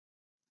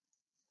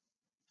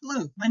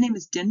Hello, my name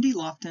is Dindy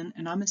Lofton,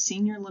 and I'm a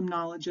senior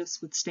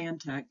limnologist with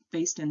Stantec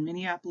based in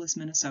Minneapolis,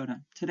 Minnesota.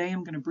 Today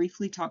I'm going to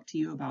briefly talk to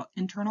you about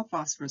internal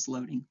phosphorus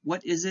loading.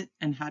 What is it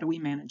and how do we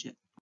manage it?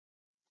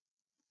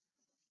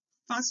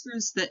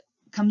 Phosphorus that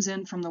comes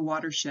in from the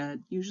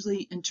watershed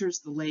usually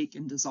enters the lake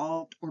in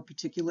dissolved or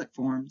particulate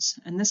forms,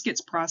 and this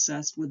gets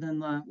processed within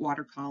the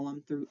water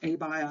column through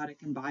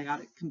abiotic and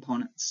biotic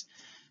components.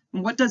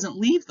 And what doesn't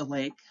leave the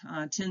lake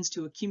tends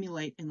to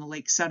accumulate in the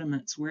lake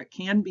sediments where it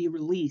can be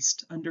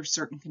released under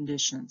certain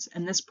conditions.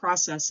 And this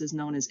process is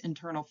known as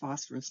internal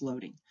phosphorus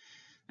loading.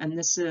 And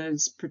this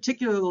is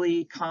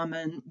particularly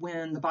common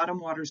when the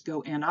bottom waters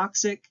go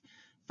anoxic.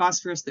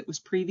 Phosphorus that was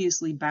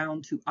previously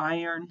bound to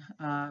iron,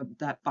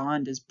 that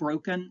bond is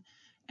broken,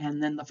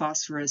 and then the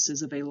phosphorus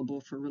is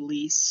available for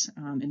release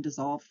in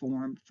dissolved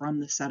form from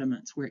the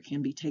sediments where it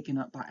can be taken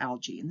up by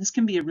algae. And this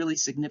can be a really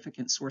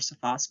significant source of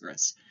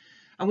phosphorus.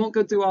 I won't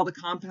go through all the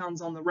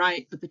compounds on the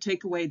right, but the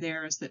takeaway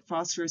there is that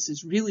phosphorus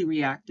is really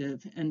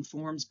reactive and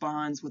forms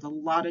bonds with a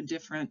lot of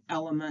different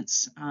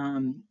elements,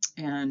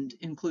 and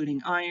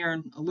including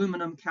iron,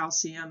 aluminum,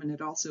 calcium, and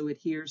it also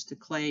adheres to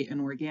clay and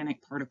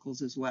organic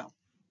particles as well.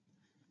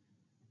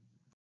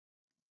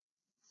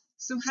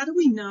 So how do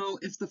we know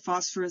if the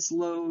phosphorus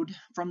load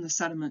from the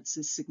sediments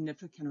is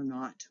significant or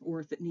not, or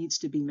if it needs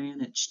to be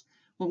managed?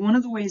 Well, one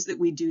of the ways that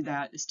we do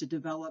that is to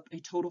develop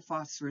a total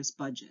phosphorus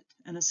budget.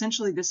 And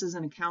essentially, this is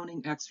an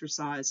accounting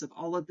exercise of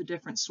all of the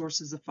different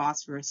sources of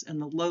phosphorus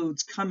and the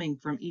loads coming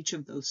from each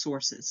of those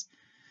sources.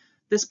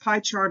 This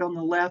pie chart on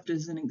the left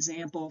is an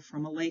example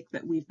from a lake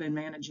that we've been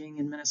managing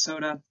in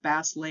Minnesota,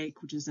 Bass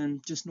Lake, which is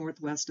in just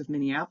northwest of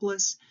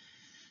Minneapolis.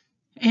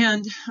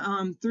 And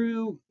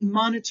through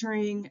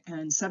monitoring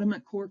and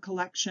sediment core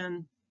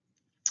collection,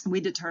 we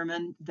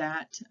determined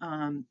that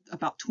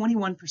about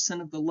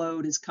 21% of the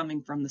load is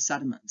coming from the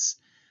sediments.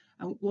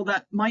 Well,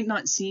 that might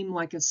not seem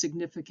like a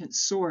significant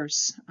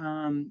source.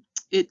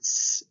 It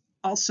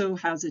also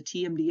has a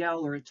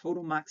TMDL, or a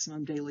total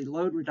maximum daily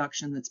load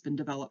reduction, that's been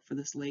developed for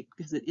this lake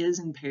because it is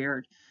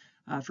impaired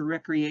for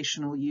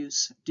recreational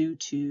use due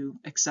to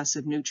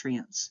excessive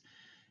nutrients.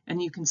 And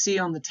you can see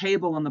on the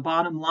table on the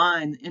bottom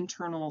line,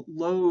 internal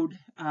load,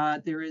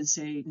 there is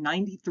a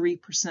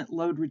 93%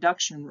 load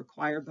reduction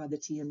required by the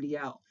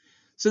TMDL.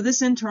 So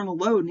this internal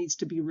load needs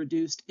to be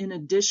reduced in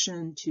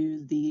addition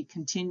to the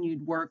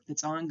continued work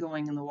that's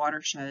ongoing in the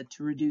watershed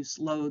to reduce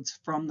loads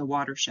from the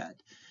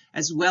watershed,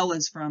 as well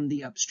as from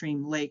the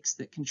upstream lakes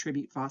that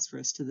contribute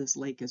phosphorus to this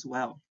lake as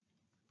well.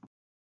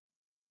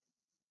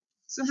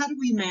 So how do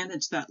we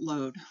manage that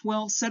load?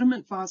 Well,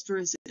 sediment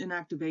phosphorus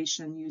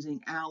inactivation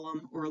using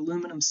alum or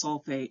aluminum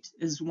sulfate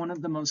is one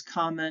of the most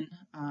common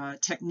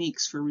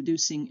techniques for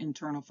reducing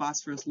internal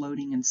phosphorus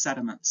loading in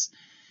sediments.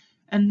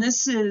 And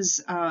this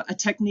is a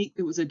technique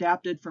that was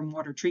adapted from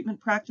water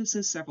treatment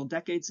practices several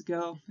decades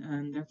ago,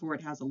 and therefore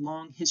it has a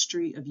long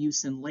history of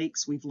use in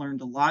lakes. We've learned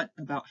a lot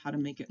about how to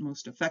make it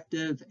most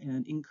effective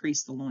and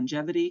increase the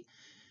longevity.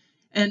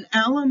 And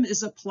alum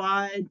is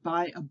applied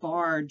by a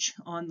barge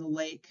on the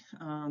lake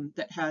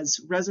that has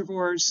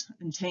reservoirs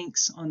and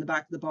tanks on the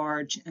back of the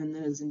barge, and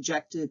then is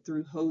injected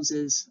through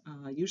hoses,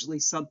 usually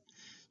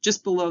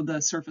just below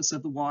the surface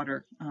of the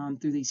water,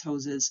 through these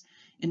hoses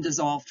in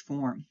dissolved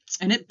form.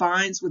 And it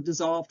binds with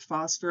dissolved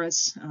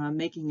phosphorus,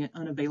 making it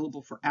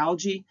unavailable for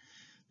algae.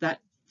 That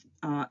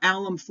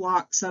alum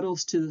flock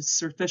settles to the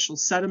superficial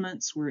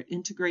sediments where it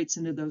integrates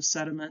into those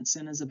sediments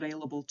and is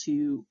available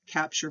to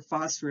capture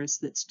phosphorus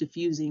that's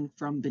diffusing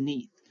from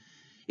beneath.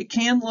 It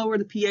can lower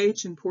the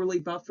pH in poorly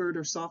buffered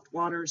or soft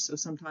waters, so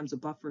sometimes a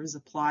buffer is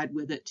applied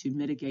with it to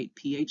mitigate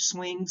pH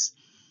swings.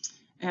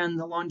 And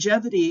the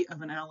longevity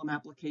of an alum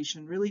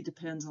application really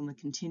depends on the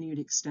continued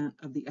extent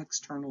of the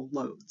external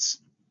loads.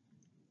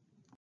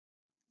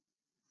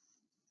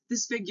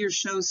 This figure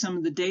shows some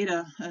of the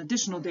data,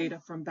 additional data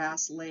from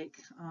Bass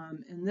Lake,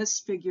 and this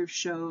figure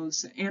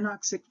shows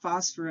anoxic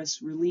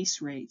phosphorus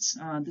release rates.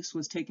 This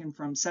was taken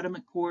from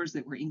sediment cores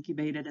that were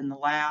incubated in the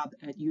lab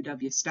at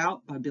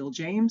UW-Stout by Bill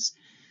James.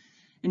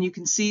 And you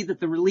can see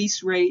that the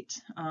release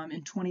rate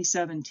in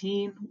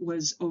 2017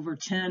 was over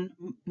 10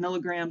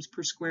 milligrams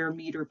per square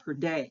meter per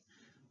day.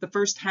 The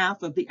first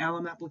half of the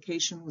alum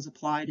application was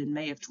applied in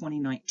May of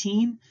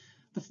 2019.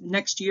 The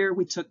next year,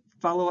 we took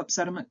follow-up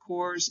sediment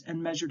cores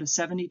and measured a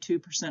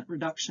 72%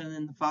 reduction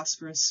in the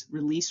phosphorus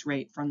release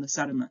rate from the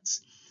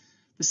sediments.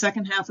 The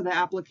second half of the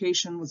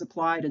application was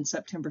applied in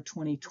September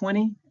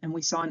 2020, and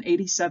we saw an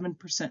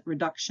 87%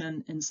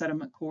 reduction in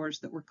sediment cores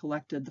that were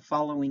collected the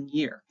following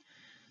year.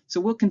 So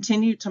we'll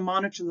continue to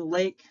monitor the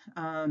lake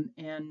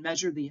and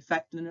measure the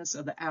effectiveness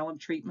of the alum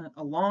treatment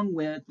along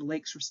with the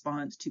lake's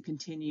response to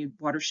continued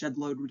watershed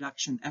load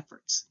reduction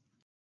efforts.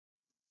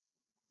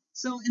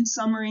 So in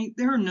summary,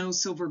 there are no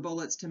silver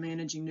bullets to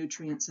managing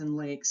nutrients in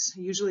lakes.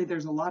 Usually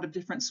there's a lot of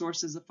different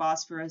sources of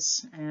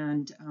phosphorus,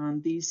 and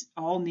these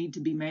all need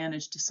to be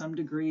managed to some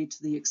degree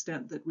to the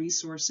extent that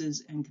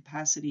resources and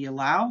capacity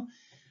allow,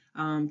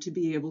 to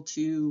be able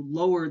to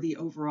lower the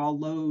overall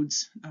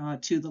loads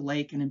to the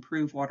lake and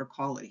improve water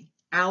quality.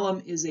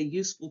 Alum is a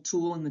useful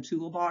tool in the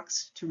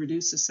toolbox to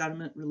reduce the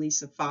sediment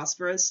release of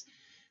phosphorus.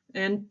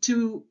 And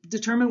to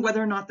determine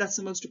whether or not that's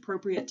the most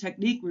appropriate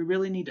technique, we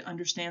really need to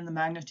understand the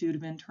magnitude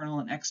of internal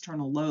and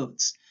external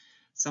loads.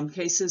 Some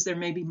cases there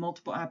may be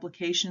multiple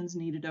applications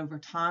needed over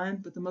time,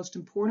 but the most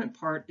important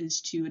part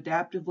is to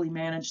adaptively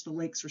manage the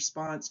lake's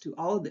response to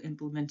all of the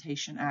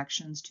implementation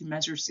actions to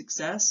measure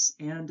success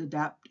and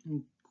adapt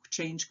and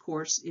change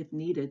course if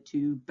needed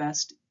to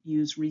best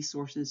use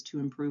resources to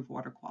improve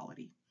water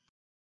quality.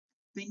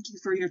 Thank you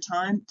for your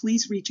time.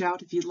 Please reach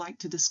out if you'd like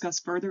to discuss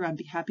further. I'd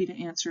be happy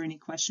to answer any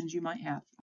questions you might have.